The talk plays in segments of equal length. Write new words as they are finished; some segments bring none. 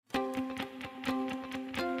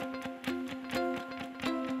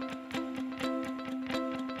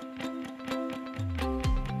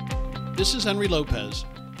This is Henry Lopez,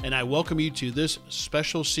 and I welcome you to this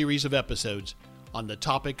special series of episodes on the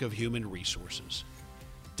topic of human resources.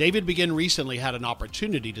 David Begin recently had an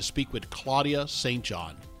opportunity to speak with Claudia St.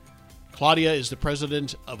 John. Claudia is the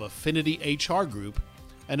president of Affinity HR Group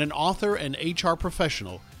and an author and HR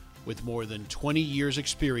professional with more than 20 years'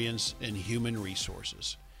 experience in human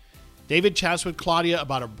resources. David chats with Claudia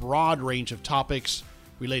about a broad range of topics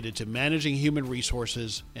related to managing human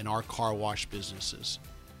resources in our car wash businesses.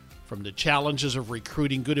 From the challenges of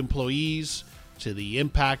recruiting good employees to the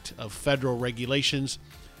impact of federal regulations,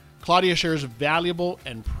 Claudia shares valuable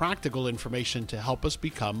and practical information to help us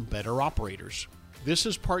become better operators. This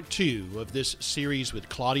is part 2 of this series with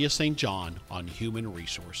Claudia St. John on human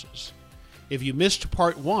resources. If you missed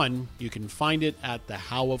part 1, you can find it at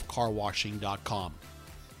thehowofcarwashing.com.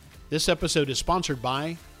 This episode is sponsored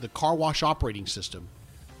by the Car Wash Operating System,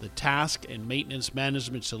 the task and maintenance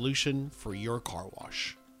management solution for your car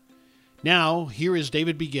wash. Now, here is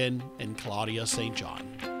David Begin and Claudia St. John.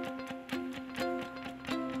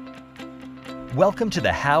 Welcome to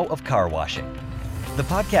the How of Car Washing, the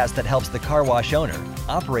podcast that helps the car wash owner,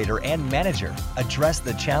 operator, and manager address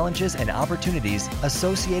the challenges and opportunities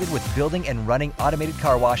associated with building and running automated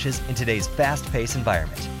car washes in today's fast-paced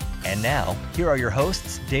environment. And now, here are your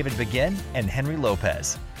hosts, David Begin and Henry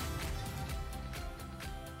Lopez.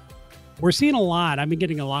 We're seeing a lot. I've been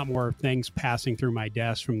getting a lot more things passing through my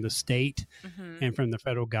desk from the state and from the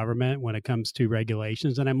federal government when it comes to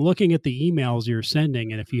regulations. And I'm looking at the emails you're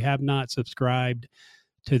sending. And if you have not subscribed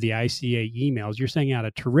to the ICA emails, you're sending out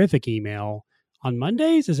a terrific email on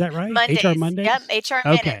Mondays. Is that right? Mondays. HR Mondays? Yep. HR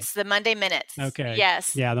Minutes, the Monday Minutes. Okay.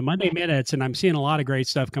 Yes. Yeah, the Monday Minutes. And I'm seeing a lot of great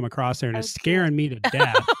stuff come across there, and it's scaring me to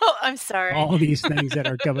death. Oh, I'm sorry. All these things that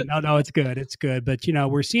are coming. No, it's good. It's good. But, you know,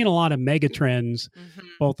 we're seeing a lot of mega trends,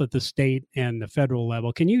 both at the state and the federal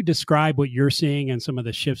level. Can you describe what you're seeing and some of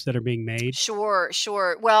the shifts that are being made? Sure.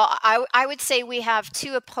 Well, I would say we have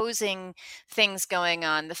two opposing things going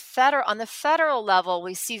on. On the federal level,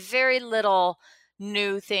 we see very little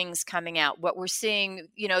new things coming out. What we're seeing,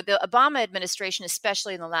 the Obama administration,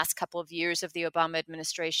 especially in the last couple of years of the Obama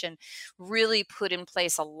administration, really put in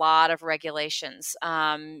place a lot of regulations,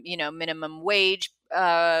 minimum wage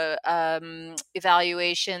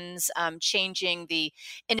evaluations, changing the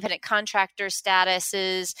independent contractor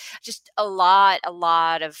statuses, just a lot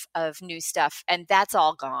of new stuff, and that's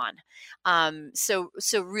all gone. So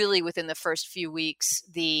really within the first few weeks,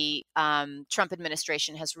 the Trump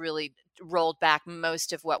administration has really rolled back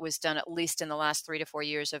most of what was done, at least in the last 3 to 4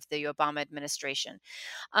 years of the Obama administration.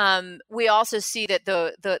 We also see that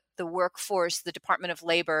the workforce, the Department of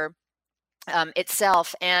Labor,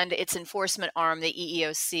 itself and its enforcement arm, the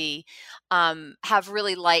EEOC, have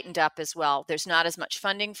really lightened up as well. There's not as much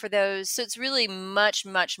funding for those. So it's really much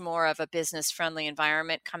more of a business-friendly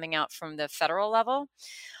environment coming out from the federal level.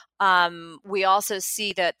 We also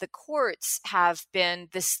see that the courts have been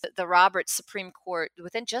the Roberts Supreme Court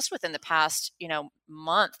within the past,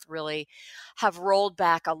 month really have rolled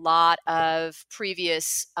back a lot of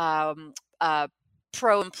previous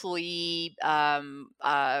pro-employee,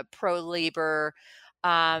 pro-labor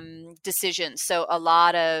decisions. So a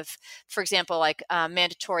lot of, for example, like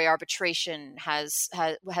mandatory arbitration has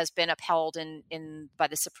been upheld by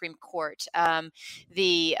the Supreme Court.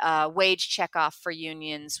 The wage checkoff for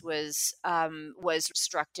unions was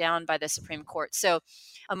struck down by the Supreme Court. So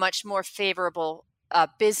a much more favorable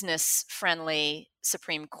business-friendly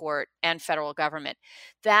Supreme Court and federal government.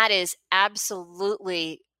 That is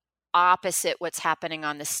absolutely opposite what's happening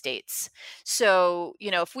on the states. So,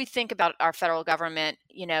 if we think about our federal government,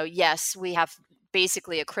 yes, we have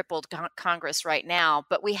basically a crippled Congress right now,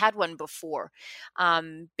 but we had one before.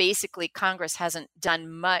 Basically, Congress hasn't done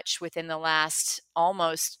much within the last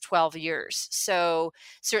almost 12 years. So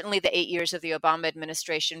certainly the 8 years of the Obama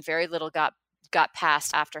administration, very little got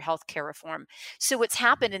passed after healthcare reform. So what's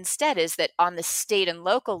happened instead is that on the state and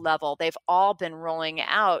local level, they've all been rolling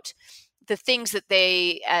out the things that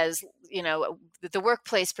they, as the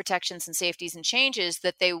workplace protections and safeties and changes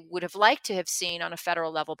that they would have liked to have seen on a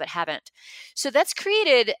federal level, but haven't. So that's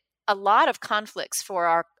created a lot of conflicts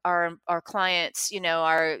for our clients,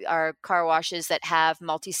 our car washes that have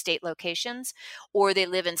multi-state locations, or they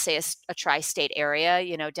live in, say, a tri-state area,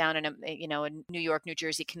 down in a New York, New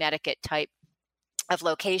Jersey, Connecticut type of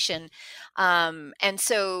location. And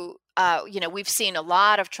so, we've seen a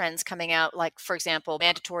lot of trends coming out, like, for example,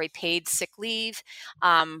 mandatory paid sick leave,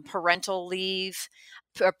 parental leave,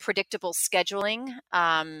 predictable scheduling,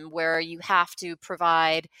 where you have to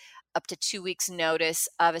provide up to 2 weeks notice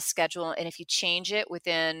of a schedule. And if you change it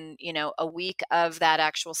within, a week of that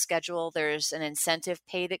actual schedule, there's an incentive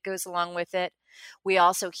pay that goes along with it. We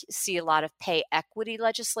also see a lot of pay equity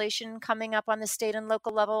legislation coming up on the state and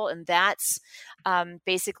local level. And that's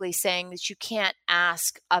basically saying that you can't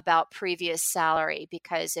ask about previous salary,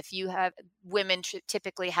 because if you have women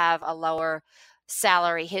typically have a lower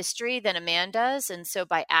salary history than a man does. And so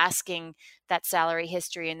by asking that salary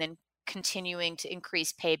history and then continuing to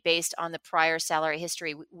increase pay based on the prior salary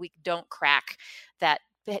history, we don't crack that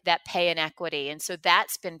pay inequity. And so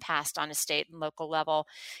that's been passed on a state and local level.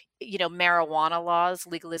 Marijuana laws,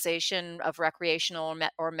 legalization of recreational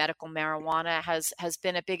or medical marijuana has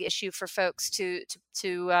been a big issue for folks to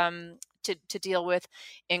deal with.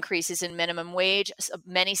 Increases in minimum wage. So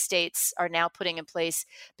many states are now putting in place,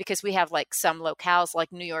 because we have like some locales,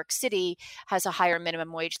 like New York City has a higher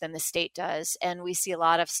minimum wage than the state does. And we see a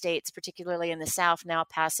lot of states, particularly in the South, now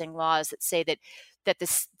passing laws that say that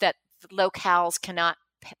locales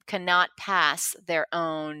cannot pass their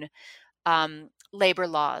own labor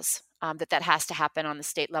laws, that has to happen on the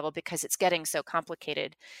state level because it's getting so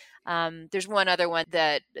complicated. There's one other one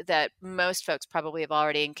that most folks probably have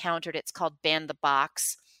already encountered. It's called ban the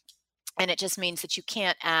box. And it just means that you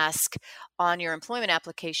can't ask on your employment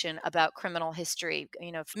application about criminal history,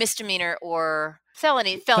 misdemeanor or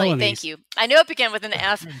felony. Felonies. Thank you. I know it began with an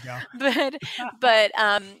F, There you go. but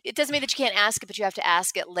it doesn't mean that you can't ask it, but you have to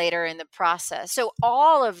ask it later in the process. So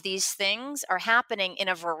all of these things are happening in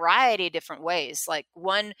a variety of different ways. Like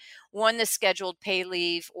one, the scheduled pay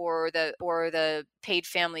leave or the paid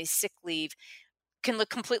family sick leave can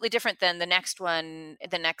look completely different than the next one,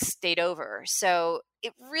 the next state over. So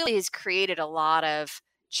it really has created a lot of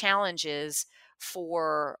challenges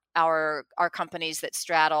for our companies that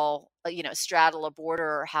straddle a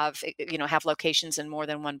border or have locations in more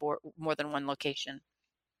than one location.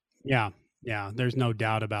 Yeah, there's no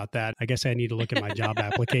doubt about that. I guess I need to look at my job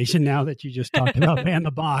application now that you just talked about ban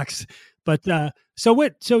the box. But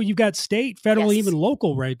so you've got state, federal, Yes. even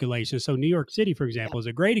local regulations. So New York City, for example, Yep. is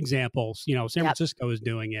a great example. San Yep. Francisco is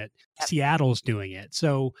doing it. Yep. Seattle's doing it.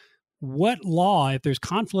 So what law, if there's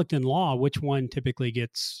conflict in law, which one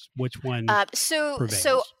prevails?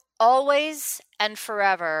 So always and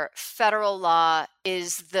forever, federal law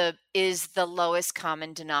is the lowest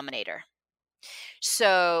common denominator.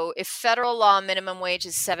 So if federal law minimum wage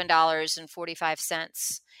is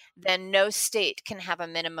 $7.45, then no state can have a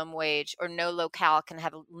minimum wage, or no locale can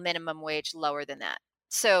have a minimum wage lower than that.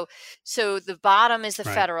 So the bottom is the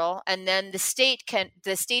Right. federal, and then the state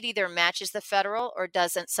either matches the federal or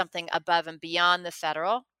doesn't something above and beyond the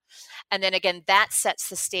federal. And then again, that sets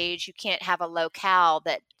the stage. You can't have a locale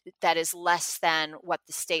that is less than what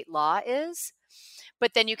the state law is.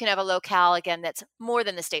 But then you can have a locale, again, that's more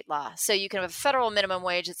than the state law. So you can have a federal minimum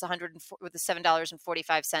wage that's with the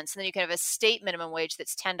 $7.45, and then you can have a state minimum wage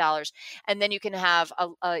that's $10, and then you can have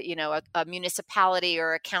a municipality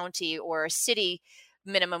or a county or a city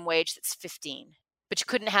minimum wage that's $15. But you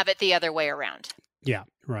couldn't have it the other way around. Yeah,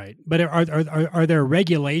 right. But are there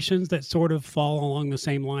regulations that sort of fall along the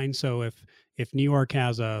same line? So if New York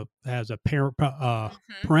has a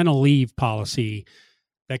parental leave policy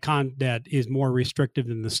that is more restrictive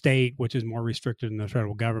than the state, which is more restrictive than the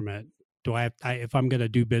federal government, if I'm going to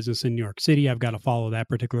do business in New York City, I've got to follow that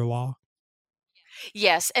particular law?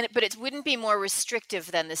 Yes, but it wouldn't be more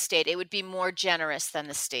restrictive than the state. It would be more generous than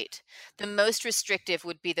the state. The most restrictive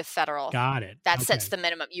would be the federal. Got it. That sets Okay. the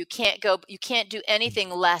minimum. You can't do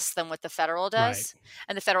anything less than what the federal does,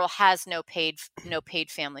 and the federal has no paid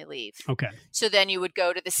family leave. Okay. So then you would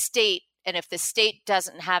go to the state, and if the state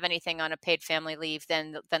doesn't have anything on a paid family leave,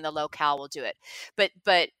 then the locale will do it. But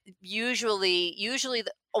usually,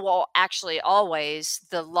 actually always,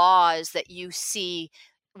 the laws that you see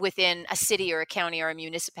within a city or a county or a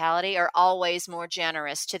municipality are always more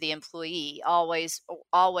generous to the employee, always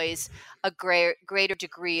a greater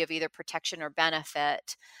degree of either protection or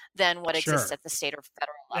benefit than what exists Sure. at the state or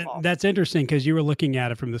federal level. And that's interesting because you were looking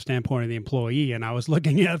at it from the standpoint of the employee, and I was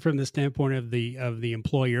looking at it from the standpoint of the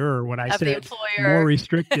employer. When I Of the said employer. more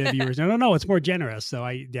restrictive, you were saying, no, it's more generous. So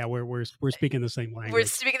we're speaking the same language. We're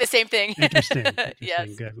speaking the same thing. Interesting.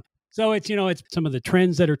 Yes. Good. So it's some of the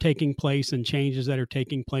trends that are taking place and changes that are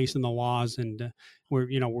taking place in the laws, and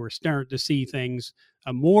we're starting to see things,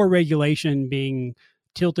 more regulation being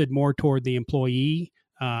tilted more toward the employee.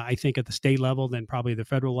 I think at the state level than probably the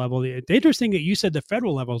federal level. It's interesting that you said the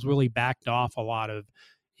federal level has really backed off a lot of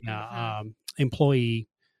employee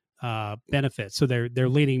benefits. So they're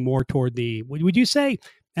leaning more toward would you say,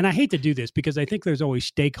 and I hate to do this because I think there's always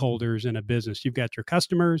stakeholders in a business. You've got your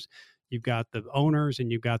customers, you've got the owners,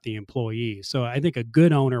 and you've got the employees. So I think a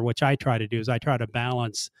good owner, which I try to do, is I try to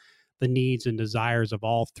balance the needs and desires of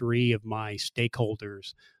all three of my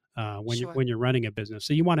stakeholders Sure. when you're running a business.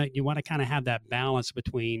 So you want to kind of have that balance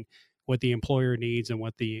between what the employer needs and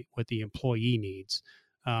what the employee needs.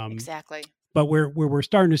 Exactly. But we're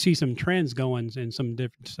starting to see some trends going in some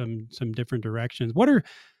different directions. What are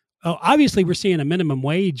obviously we're seeing a minimum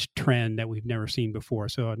wage trend that we've never seen before.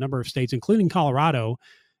 So a number of states, including Colorado,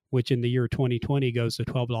 which in the year 2020 goes to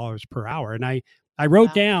 $12 per hour. And I wrote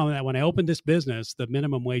Wow. down that when I opened this business, the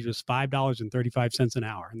minimum wage was $5.35 an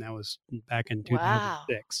hour, and that was back in Wow.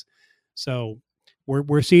 2006. So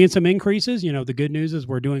we're seeing some increases. The good news is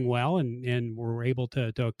we're doing well, and we're able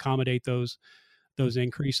to accommodate those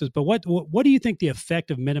increases. But what do you think the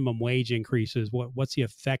effect of minimum wage increases? What's the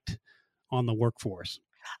effect on the workforce?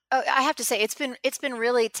 I have to say it's been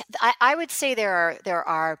really. I would say there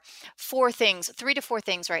are 3 to 4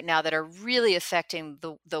 things right now that are really affecting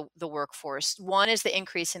the workforce. One is the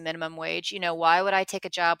increase in minimum wage. Why would I take a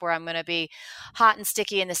job where I'm going to be hot and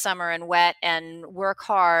sticky in the summer and wet and work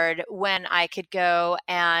hard when I could go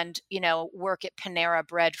and work at Panera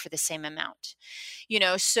Bread for the same amount?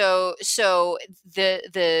 So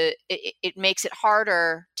it makes it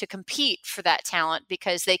harder to compete for that talent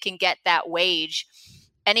because they can get that wage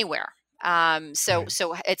anywhere. So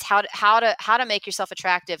it's how to make yourself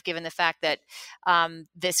attractive, given the fact that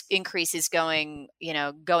this increase is going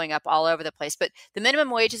up all over the place. But the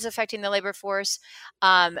minimum wage is affecting the labor force.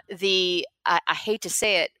 I hate to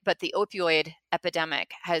say it, but the opioid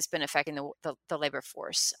epidemic has been affecting the labor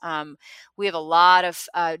force. We have a lot of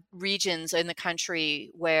regions in the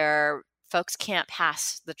country where folks can't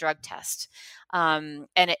pass the drug test, and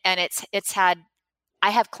it's had. I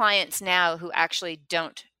have clients now who actually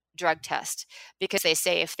don't drug test because they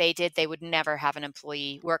say if they did, they would never have an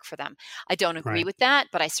employee work for them. I don't agree with that,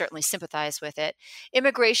 but I certainly sympathize with it.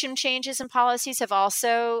 Immigration changes and policies have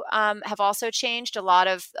also changed. A lot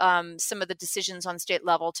of some of the decisions on state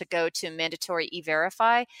level to go to mandatory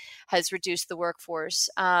E-Verify has reduced the workforce.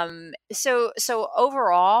 So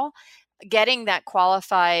overall, getting that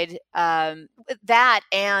qualified, that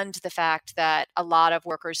and the fact that a lot of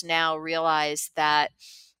workers now realize that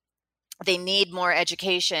they need more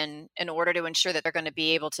education in order to ensure that they're going to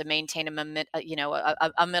be able to maintain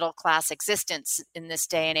a middle class existence in this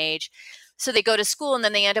day and age. So they go to school and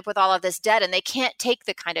then they end up with all of this debt, and they can't take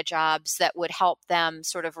the kind of jobs that would help them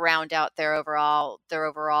sort of round out their overall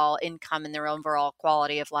income and their overall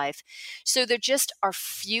quality of life. So there just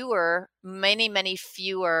are many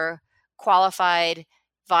fewer qualified,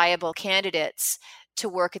 viable candidates to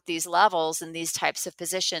work at these levels and these types of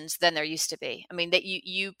positions than there used to be. I mean, that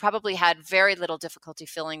you probably had very little difficulty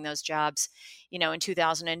filling those jobs, in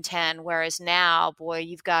 2010, whereas now, boy,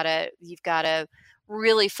 you've got to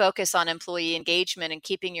really focus on employee engagement and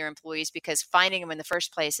keeping your employees, because finding them in the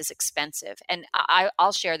first place is expensive. And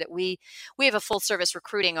I'll share that we have a full service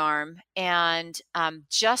recruiting arm, and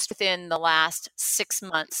just within the last 6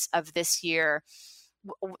 months of this year,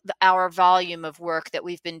 our volume of work that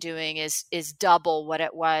we've been doing is double what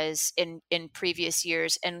it was in previous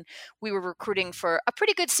years. And we were recruiting for a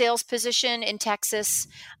pretty good sales position in Texas.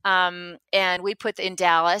 And in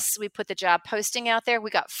Dallas, we put the job posting out there. We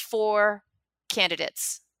got 4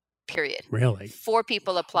 candidates, period. Really? 4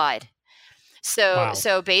 people applied. So, Wow.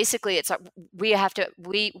 so basically we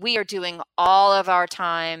are doing all of our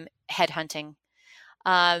time headhunting.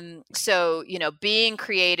 So, being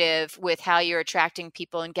creative with how you're attracting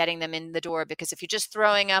people and getting them in the door, because if you're just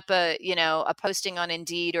throwing up a posting on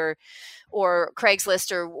Indeed or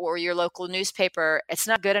Craigslist or your local newspaper, it's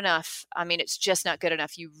not good enough. I mean, it's just not good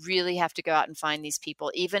enough. You really have to go out and find these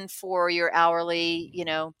people, even for your hourly,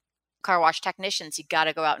 car wash technicians. You got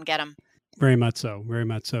to go out and get them. Very much so. Very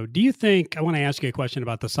much so. Do you think, I want to ask you a question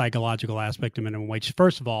about the psychological aspect of minimum wage.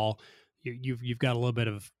 First of all, you've got a little bit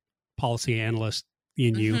of policy analyst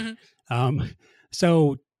in you.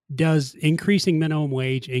 So does increasing minimum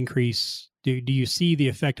wage do you see the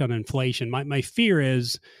effect on inflation? My fear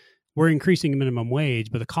is we're increasing the minimum wage,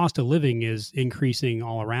 but the cost of living is increasing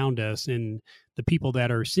all around us. And the people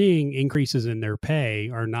that are seeing increases in their pay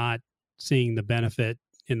are not seeing the benefit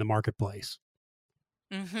in the marketplace.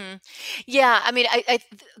 Yeah. I mean,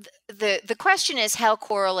 the question is, how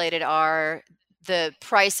correlated are the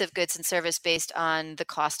price of goods and service based on the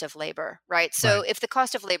cost of labor, right? So Right. if the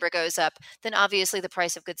cost of labor goes up, then obviously the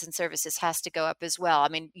price of goods and services has to go up as well. I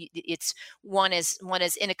mean, it's one is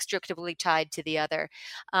inextricably tied to the other.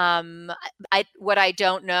 I what I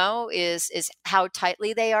don't know is how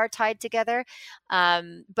tightly they are tied together.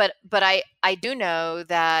 But I do know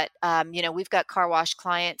that we've got car wash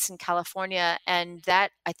clients in California, and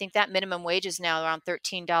that I think that minimum wage is now around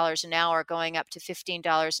 $13 an hour, going up to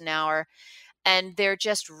 $15 an hour, and they're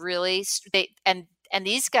just really and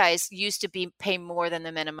these guys used to be pay more than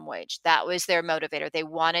the minimum wage. That was their motivator. They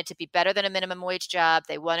wanted to be better than a minimum wage job.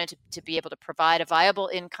 They wanted to be able to provide a viable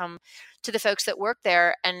income to the folks that work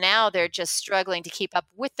there. And now they're just struggling to keep up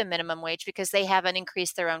with the minimum wage because they haven't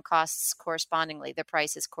increased their own costs correspondingly, their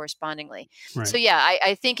prices correspondingly. Right. So yeah,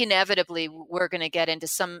 I think inevitably we're going to get into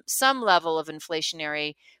some level of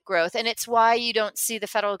inflationary growth. And it's why you don't see the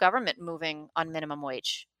federal government moving on minimum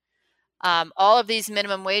wage. All of these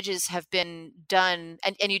minimum wages have been done,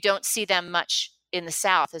 and you don't see them much in the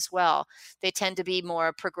South as well. They tend to be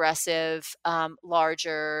more progressive,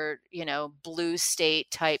 larger, blue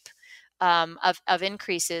state type of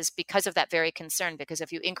increases because of that very concern. Because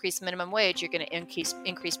if you increase minimum wage, you're going to increase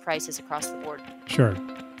prices across the board. Sure.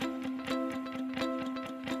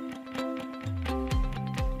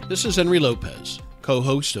 This is Henry Lopez,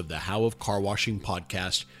 co-host of the How of Car Washing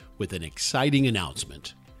podcast, with an exciting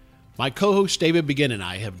announcement. My co-host David Begin and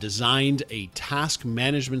I have designed a task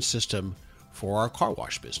management system for our car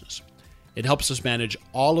wash business. It helps us manage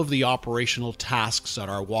all of the operational tasks at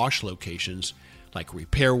our wash locations, like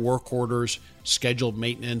repair work orders, scheduled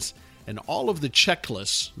maintenance, and all of the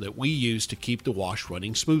checklists that we use to keep the wash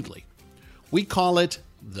running smoothly. We call it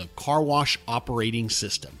the Car Wash Operating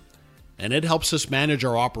System, and it helps us manage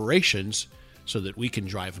our operations so that we can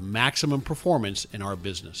drive maximum performance in our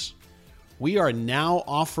business. We are now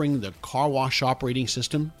offering the Car Wash Operating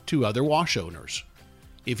System to other wash owners.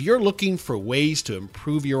 If you're looking for ways to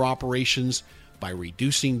improve your operations by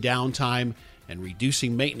reducing downtime and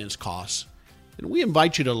reducing maintenance costs, then we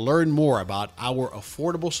invite you to learn more about our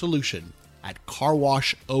affordable solution at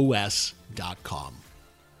carwashos.com.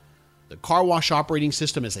 The Car Wash Operating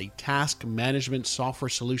System is a task management software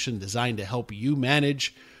solution designed to help you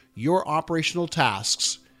manage your operational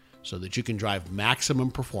tasks so that you can drive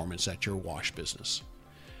maximum performance at your wash business.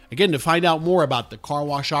 Again, to find out more about the Car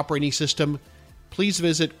Wash Operating System, please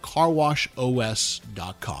visit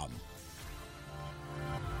carwashos.com.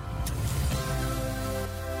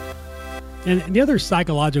 And the other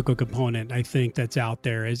psychological component I think that's out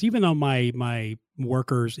there is, even though my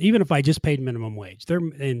workers, even if I just paid minimum wage, they're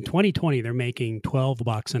in 2020, they're making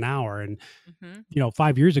 $12 an hour. And,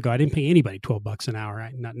 5 years ago, I didn't pay anybody $12 an hour.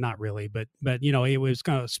 Not really, but it was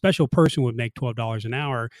kind of a special person would make $12 an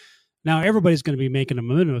hour. Now everybody's going to be making a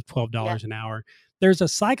minimum of $12 an hour. There's a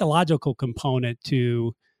psychological component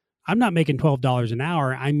to, I'm not making $12 an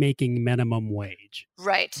hour. I'm making minimum wage.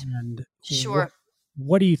 Right. And sure.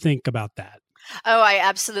 What do you think about that? Oh, I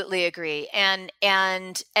absolutely agree. And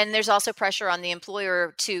there's also pressure on the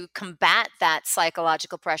employer to combat that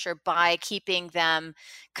psychological pressure by keeping them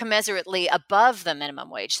commensurately above the minimum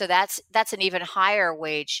wage. So that's an even higher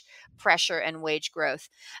wage pressure and wage growth.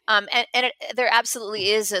 There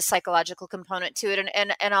absolutely is a psychological component to it.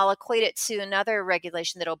 And I'll equate it to another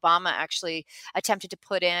regulation that Obama actually attempted to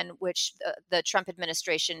put in, which the Trump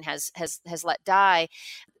administration has let die.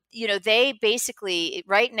 They basically,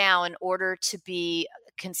 right now, in order to be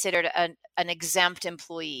considered an exempt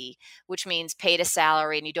employee, which means paid a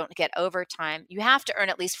salary and you don't get overtime, you have to earn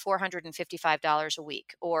at least $455 a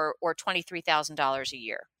week or $23,000 a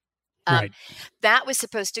year. Right. That was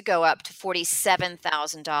supposed to go up to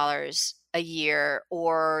 $47,000 a year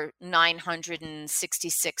or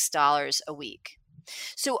 $966 a week.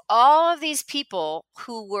 So all of these people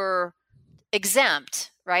who were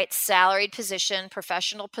exempt, right, salaried position,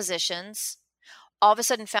 professional positions, all of a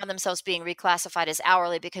sudden found themselves being reclassified as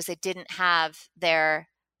hourly because they didn't have, their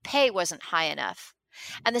pay wasn't high enough.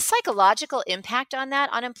 And the psychological impact on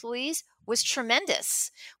that on employees was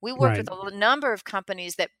tremendous. We worked with a number of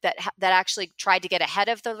companies that actually tried to get ahead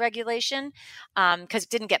of the regulation because it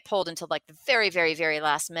didn't get pulled until like the very, very, very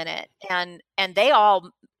last minute. And they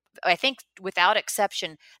all, I think without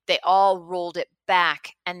exception, they all rolled it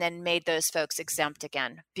back and then made those folks exempt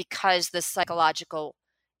again because the psychological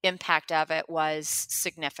impact of it was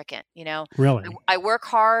significant. Really, I work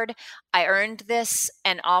hard, I earned this,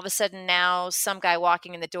 and all of a sudden now some guy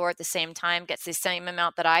walking in the door at the same time gets the same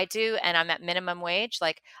amount that I do, and I'm at minimum wage.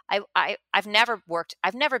 Like I've never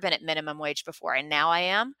been at minimum wage before, and now I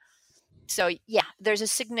am. So yeah,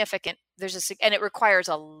 and it requires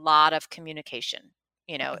a lot of communication.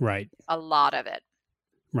 Right. a lot of it.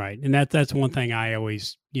 Right. And that's one thing I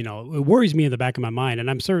always, it worries me in the back of my mind. And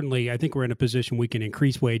I think we're in a position we can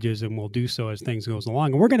increase wages, and we'll do so as things goes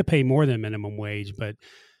along. And we're going to pay more than minimum wage. But,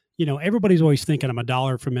 everybody's always thinking I'm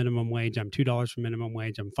 $1 for minimum wage. I'm $2 for minimum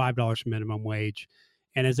wage. I'm $5 for minimum wage.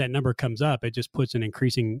 And as that number comes up, it just puts an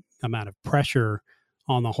increasing amount of pressure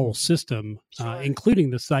on the whole system, Sure.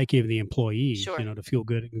 Including the psyche of the employee, Sure. to feel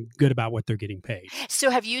good about what they're getting paid. So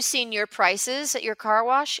have you seen your prices at your car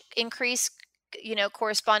wash increase,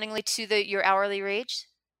 correspondingly to your hourly wage?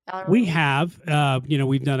 We have,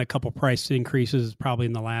 we've done a couple price increases probably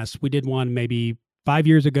we did one maybe 5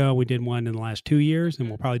 years ago. We did one in the last 2 years, and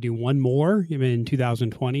we'll probably do one more in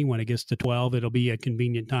 2020. When it gets to 12, it'll be a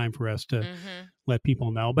convenient time for us to let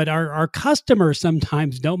people know. But our customers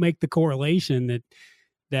sometimes don't make the correlation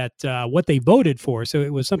that what they voted for. So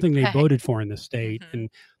it was something they voted for in the state.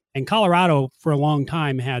 And Colorado for a long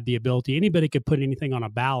time had the ability, anybody could put anything on a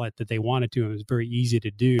ballot that they wanted to, and it was very easy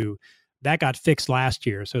to do. That got fixed last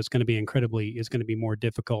year, so it's going to be more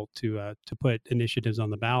difficult to put initiatives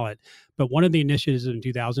on the ballot. But one of the initiatives in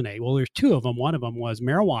 2008, well, there's two of them. One of them was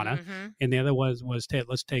marijuana, and the other was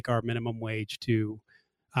let's take our minimum wage to,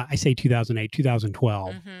 I say 2008,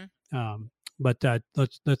 2012. But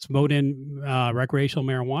let's vote in recreational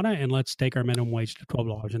marijuana, and let's take our minimum wage to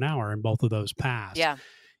 $12 an hour, and both of those passed. Yeah.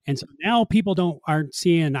 And so now people aren't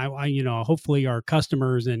seeing, hopefully our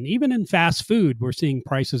customers, and even in fast food, we're seeing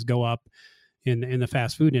prices go up in the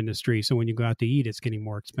fast food industry. So when you go out to eat, it's getting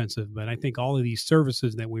more expensive. But I think all of these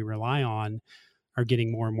services that we rely on are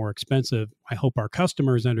getting more and more expensive. I hope our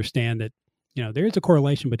customers understand that, there is a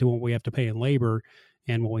correlation between what we have to pay in labor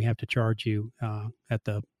and what we have to charge you at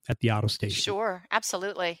the auto station. Sure.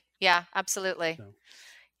 Absolutely. Yeah, absolutely. So,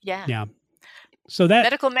 yeah. Yeah. So that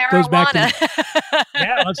medical marijuana. Goes back to,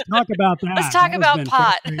 yeah, let's talk about that. Let's talk about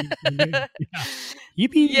pot. Yeah.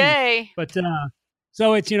 Yippee. Yay. But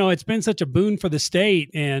so it's been such a boon for the state,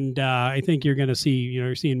 and I think you're going to see,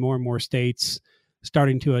 you're seeing more and more states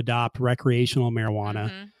starting to adopt recreational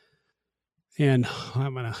marijuana. And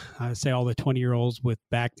I'm going to say all the 20-year-olds with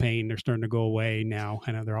back pain, they're starting to go away now.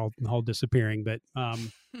 I know they're all disappearing, but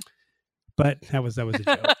that was a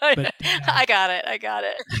joke. But, I got it.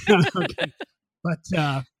 Okay. But,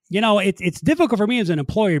 it's difficult for me as an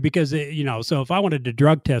employer because, so if I wanted to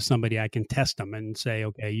drug test somebody, I can test them and say,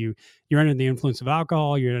 okay, you're under the influence of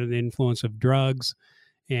alcohol, you're under the influence of drugs.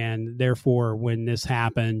 And therefore, when this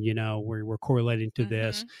happened, we're correlating to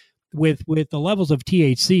this. With the levels of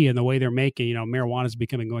THC and the way they're making, marijuana is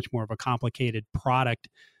becoming much more of a complicated product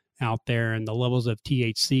out there. And the levels of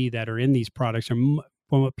THC that are in these products are,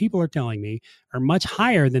 from what people are telling me, are much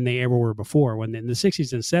higher than they ever were before. When in the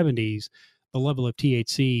 60s and 70s, the level of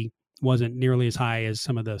THC wasn't nearly as high as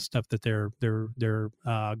some of the stuff that they're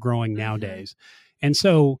growing nowadays. And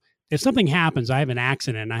so if something happens, I have an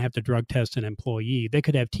accident and I have to drug test an employee, they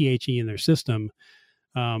could have THC in their system.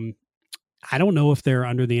 I don't know if they're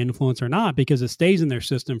under the influence or not because it stays in their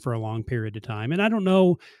system for a long period of time. And I don't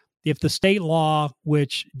know if the state law,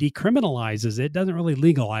 which decriminalizes it, doesn't really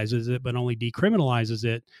legalizes it, but only decriminalizes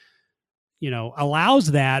it, allows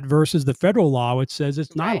that versus the federal law, which says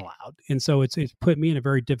it's not allowed. And so it's put me in a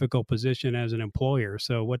very difficult position as an employer.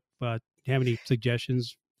 So what, do you have any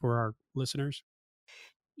suggestions for our listeners?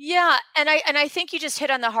 Yeah. And I think you just hit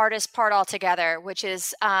on the hardest part altogether, which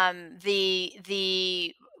is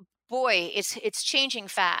boy, it's changing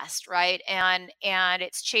fast, right? And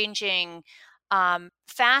it's changing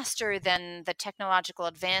faster than the technological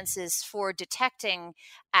advances for detecting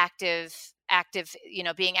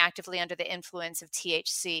being actively under the influence of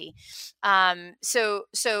THC. So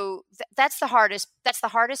that's the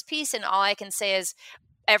hardest piece. And all I can say is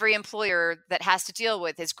every employer that has to deal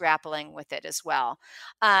with is grappling with it as well.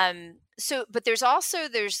 But there's also,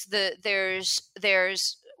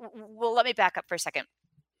 well, let me back up for a second.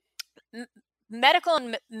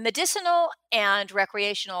 Medicinal and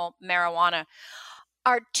recreational marijuana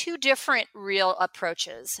are two different real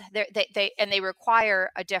approaches. They require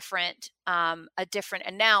a different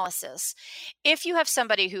analysis. If you have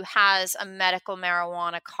somebody who has a medical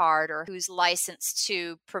marijuana card or who's licensed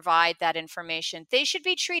to provide that information, they should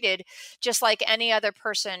be treated just like any other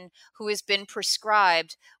person who has been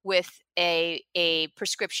prescribed with a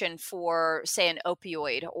prescription for, say, an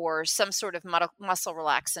opioid or some sort of muscle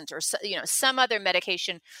relaxant or some other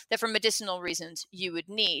medication that for medicinal reasons you would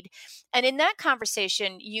need. And in that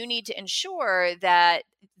conversation, you need to ensure that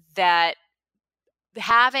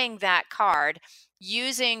having that card,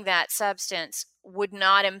 using that substance would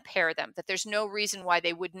not impair them, that there's no reason why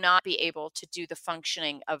they would not be able to do the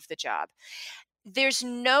functioning of the job. There's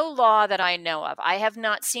no law that I know of. I have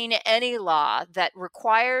not seen any law that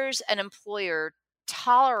requires an employer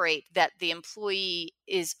tolerate that the employee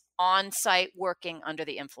is on site working under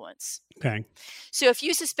the influence. Okay. So if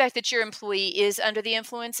you suspect that your employee is under the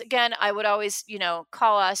influence, again, I would always,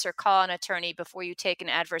 call us or call an attorney before you take an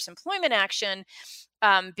adverse employment action.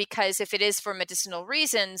 Because if it is for medicinal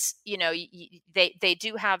reasons, they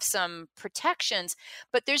do have some protections,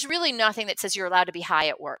 but there's really nothing that says you're allowed to be high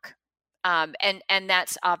at work. And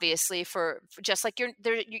that's obviously for just like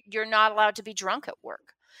you're not allowed to be drunk at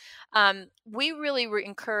work. We really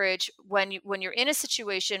encourage when you're in a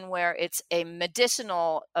situation where it's a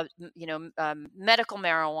medicinal, medical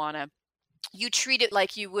marijuana, you treat it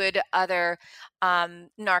like you would other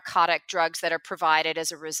narcotic drugs that are provided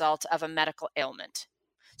as a result of a medical ailment.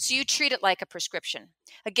 So you treat it like a prescription.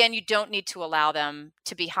 Again, you don't need to allow them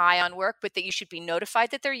to be high on work, but that you should be notified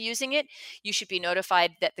that they're using it. You should be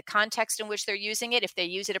notified that the context in which they're using it, if they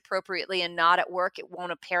use it appropriately and not at work, it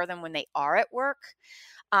won't impair them when they are at work.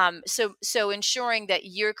 So ensuring that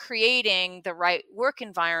you're creating the right work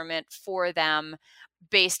environment for them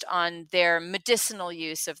based on their medicinal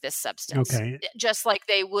use of this substance, just like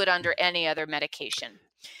they would under any other medication.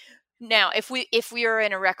 Now, if we are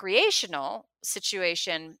in a recreational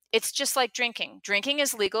situation, it's just like drinking. Drinking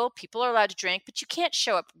is legal. People are allowed to drink, but you can't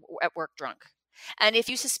show up at work drunk. And if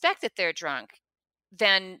you suspect that they're drunk,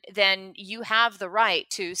 then you have the right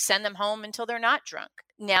to send them home until they're not drunk.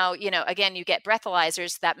 Now, again, you get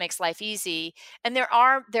breathalyzers. That makes life easy. And there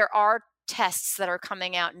are tests that are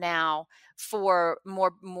coming out now for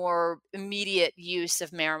more immediate use of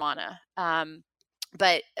marijuana.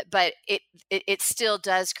 But it still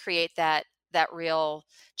does create that real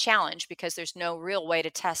challenge because there's no real way to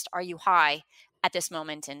test, are you high at this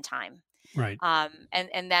moment in time? Right.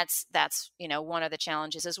 And that's one of the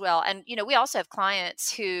challenges as well. And we also have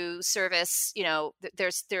clients who service,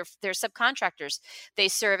 there's subcontractors. They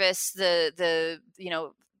service the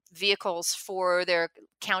vehicles for their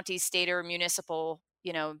county, state, or municipal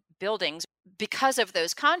buildings. Because of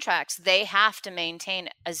those contracts, they have to maintain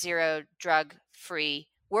a zero drug free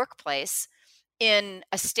workplace in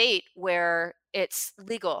a state where it's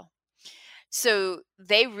legal. So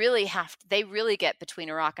they really get between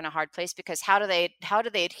a rock and a hard place, because how do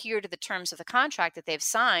they adhere to the terms of the contract that they've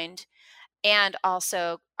signed and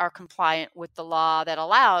also are compliant with the law that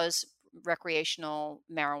allows recreational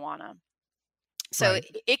marijuana? So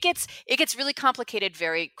Right. it gets really complicated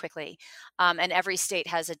very quickly, and every state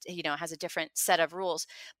has a different set of rules.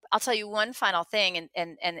 I'll tell you one final thing,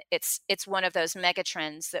 and it's one of those mega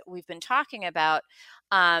trends that we've been talking about.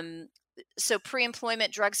 So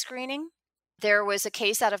pre-employment drug screening. There was a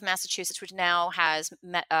case out of Massachusetts which now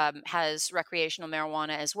has recreational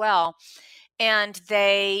marijuana as well. And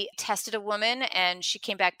they tested a woman, and she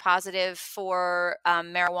came back positive for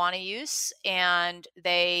marijuana use, and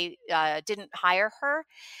they didn't hire her.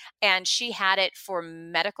 And she had it for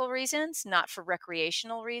medical reasons, not for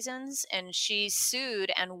recreational reasons. And she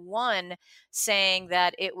sued and won, saying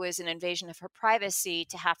that it was an invasion of her privacy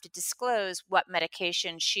to have to disclose what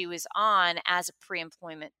medication she was on as a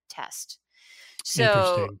pre-employment test.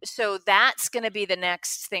 So that's going to be the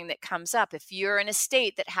next thing that comes up. If you're in a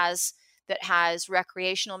state that has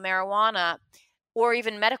recreational marijuana or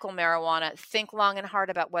even medical marijuana, think long and hard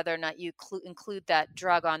about whether or not you include that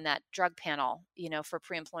drug on that drug panel, for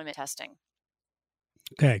pre-employment testing.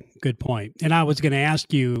 Okay, good point. And I was going to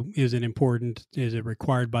ask you, is it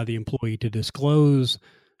required by the employee to disclose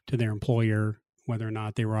to their employer whether or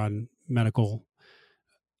not they were on medical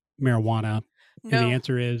marijuana? No. And the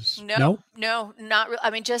answer is no, not really. I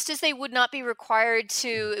mean, just as they would not be required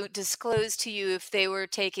to disclose to you if they were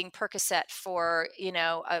taking Percocet for,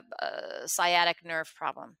 a sciatic nerve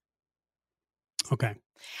problem. Okay.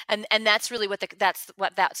 And that's really what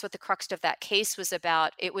the crux of that case was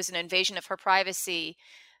about. It was an invasion of her privacy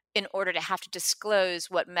in order to have to disclose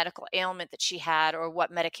what medical ailment that she had or what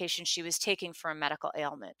medication she was taking for a medical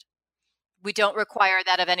ailment. We don't require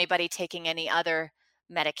that of anybody taking any other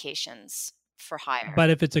medications for hire.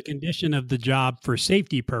 But if it's a condition of the job for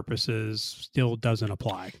safety purposes, still doesn't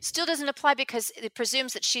apply. Still doesn't apply because it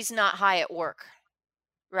presumes that she's not high at work,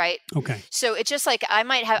 right? Okay. So it's just like I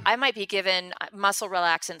might be given muscle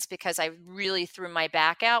relaxants because I really threw my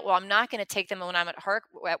back out. Well, I'm not going to take them when I'm at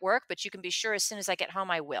work, but you can be sure as soon as I get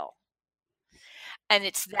home, I will. And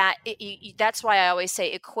it's that's why I always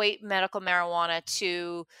say equate medical marijuana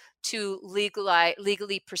to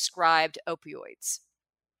legally prescribed opioids.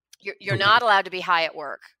 You're not allowed to be high at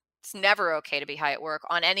work. It's never okay to be high at work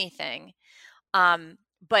on anything.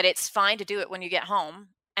 But it's fine to do it when you get home,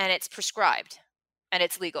 and it's prescribed and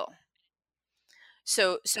it's legal.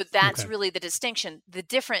 So that's Okay. really the distinction. The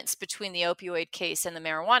difference between the opioid case and the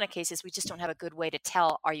marijuana case is we just don't have a good way to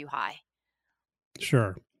tell, are you high?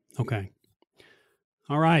 Sure. Okay.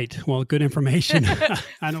 All right. Well, good information.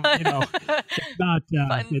 I don't, it's not.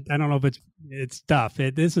 Fun. I don't know if it's tough.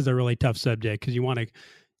 This is a really tough subject because you want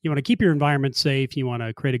to keep your environment safe. You want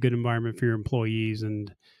to create a good environment for your employees,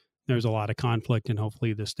 and there's a lot of conflict. And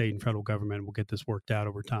hopefully, the state and federal government will get this worked out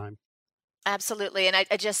over time. Absolutely. And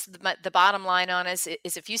I just, the bottom line on is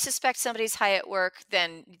if you suspect somebody's high at work,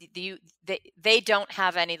 then they don't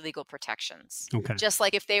have any legal protections. Okay. Just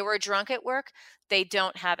like if they were drunk at work, they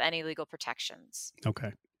don't have any legal protections.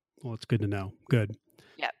 Okay. Well, it's good to know. Good.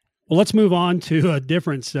 Yep. Well, let's move on to a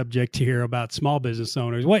different subject here about small business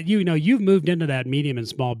owners. You've moved into that medium and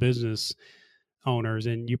small business owners,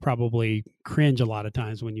 and you probably cringe a lot of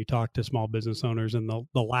times when you talk to small business owners and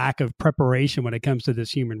the lack of preparation when it comes to this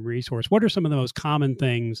human resource. What are some of the most common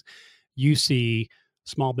things you see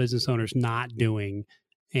small business owners not doing,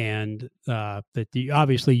 and that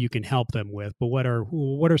obviously you can help them with? But what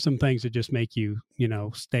are some things that just make you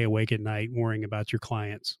stay awake at night worrying about your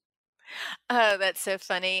clients? Oh, that's so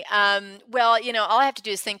funny. Well, all I have to do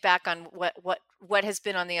is think back on what has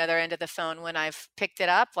been on the other end of the phone when I've picked it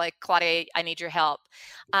up, like, Claudia, I need your help.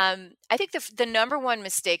 I think the number one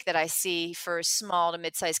mistake that I see for small to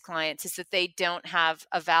mid-sized clients is that they don't have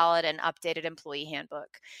a valid and updated employee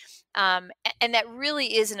handbook. And that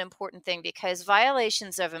really is an important thing, because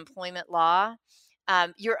violations of employment law,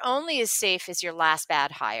 you're only as safe as your last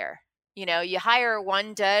bad hire. You hire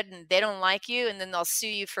one dud and they don't like you, and then they'll sue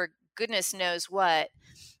you for goodness knows what.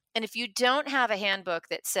 And if you don't have a handbook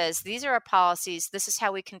that says, these are our policies, this is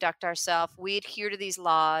how we conduct ourselves, we adhere to these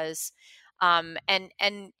laws, and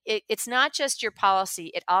it's not just your policy,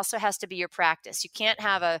 it also has to be your practice. You can't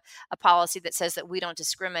have a policy that says that we don't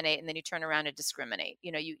discriminate and then you turn around and discriminate.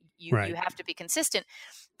 Right. You have to be consistent.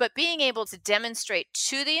 But being able to demonstrate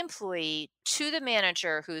to the employee, to the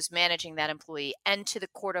manager who's managing that employee, and to the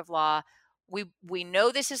court of law, we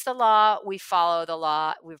know this is the law, we follow the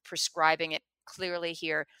law, we're prescribing it clearly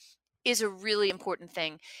here, is a really important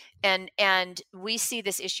thing. And we see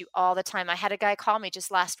this issue all the time. I had a guy call me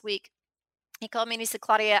just last week. He called me and he said,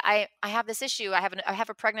 Claudia, I have this issue. I have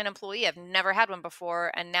a pregnant employee. I've never had one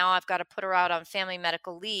before. And now I've got to put her out on family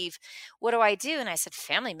medical leave. What do I do? And I said,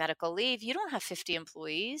 family medical leave? You don't have 50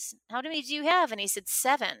 employees. How many do you have? And he said,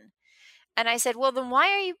 7. And I said, well, then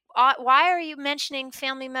why are you mentioning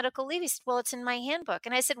family medical leave? He said, well, it's in my handbook.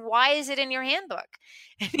 And I said, why is it in your handbook?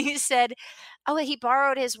 And he said, oh, he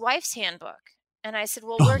borrowed his wife's handbook. And I said,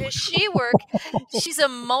 well, where does she work?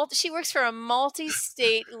 She works for a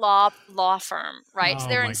multi-state law firm, right? So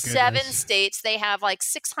they're in 7 states. They have like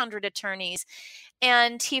 600 attorneys.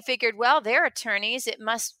 And he figured, well, they're attorneys. It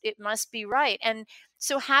must be right. And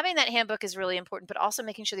so having that handbook is really important, but also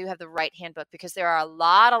making sure that you have the right handbook, because there are a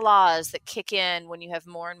lot of laws that kick in when you have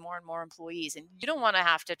more and more and more employees, and you don't want to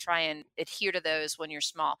have to try and adhere to those when you're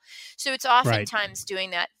small. So it's oftentimes doing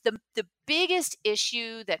that. The biggest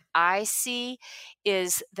issue that I see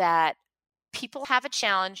is that people have a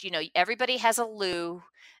challenge. Everybody has a Lou.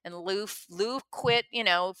 And Lou quit,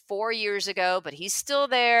 4 years ago, but he's still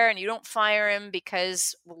there, and you don't fire him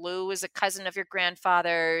because Lou is a cousin of your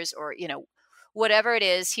grandfather's, or, whatever it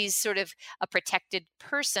is. He's sort of a protected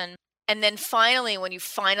person. And then finally, when you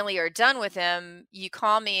finally are done with him, you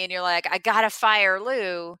call me and you're like, I got to fire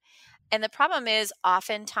Lou. And the problem is,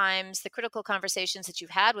 oftentimes the critical conversations that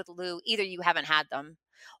you've had with Lou, either you haven't had them,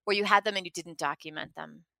 or you had them and you didn't document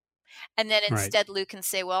them. And then instead, Lou can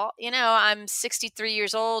say, well, I'm 63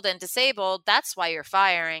 years old and disabled. That's why you're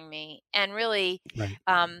firing me. And really,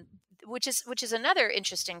 which is another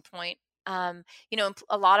interesting point. A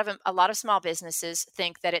lot of small businesses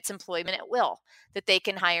think that it's employment at will, that they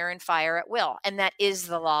can hire and fire at will, and that is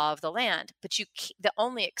the law of the land. But the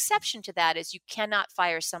only exception to that is you cannot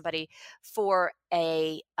fire somebody for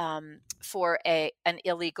an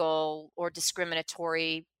illegal or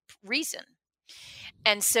discriminatory reason.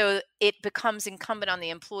 And so it becomes incumbent on the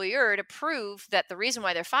employer to prove that the reason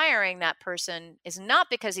why they're firing that person is not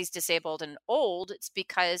because he's disabled and old, it's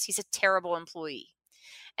because he's a terrible employee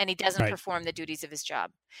and he doesn't perform the duties of his job.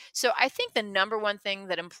 So I think the number one thing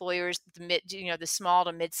that employers, the small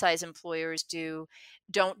to mid-size employers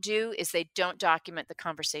don't do is they don't document the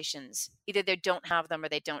conversations. Either they don't have them or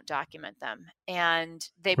they don't document them. And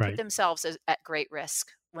they put themselves at great risk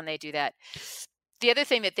when they do that. The other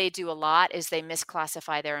thing that they do a lot is they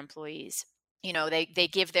misclassify their employees. They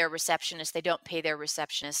give their receptionist, they don't pay their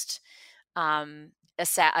receptionist an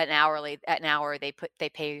hour. They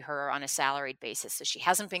pay her on a salaried basis. So she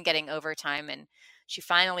hasn't been getting overtime, and she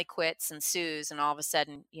finally quits and sues, and all of a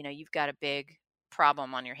sudden, you've got a big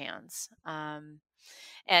problem on your hands. And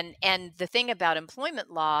the thing about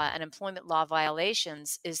employment law and employment law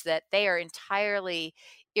violations is that they are entirely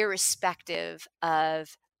irrespective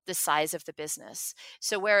of the size of the business.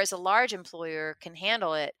 So whereas a large employer can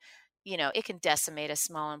handle it, it can decimate a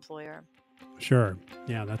small employer. Sure.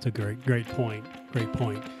 Yeah, that's a great point. Great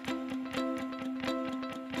point.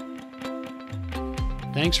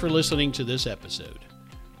 Thanks for listening to this episode.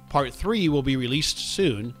 Part 3 will be released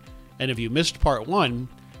soon, and if you missed Part 1,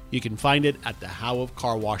 you can find it at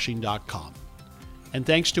thehowofcarwashing.com. And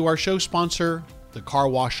thanks to our show sponsor, the Car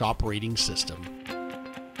Wash Operating System.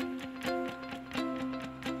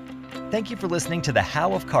 Thank you for listening to The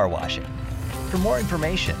How of Car Washing. For more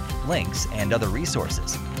information, links, and other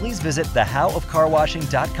resources, please visit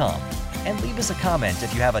thehowofcarwashing.com and leave us a comment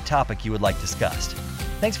if you have a topic you would like discussed.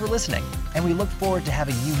 Thanks for listening, and we look forward to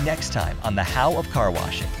having you next time on The How of Car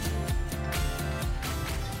Washing.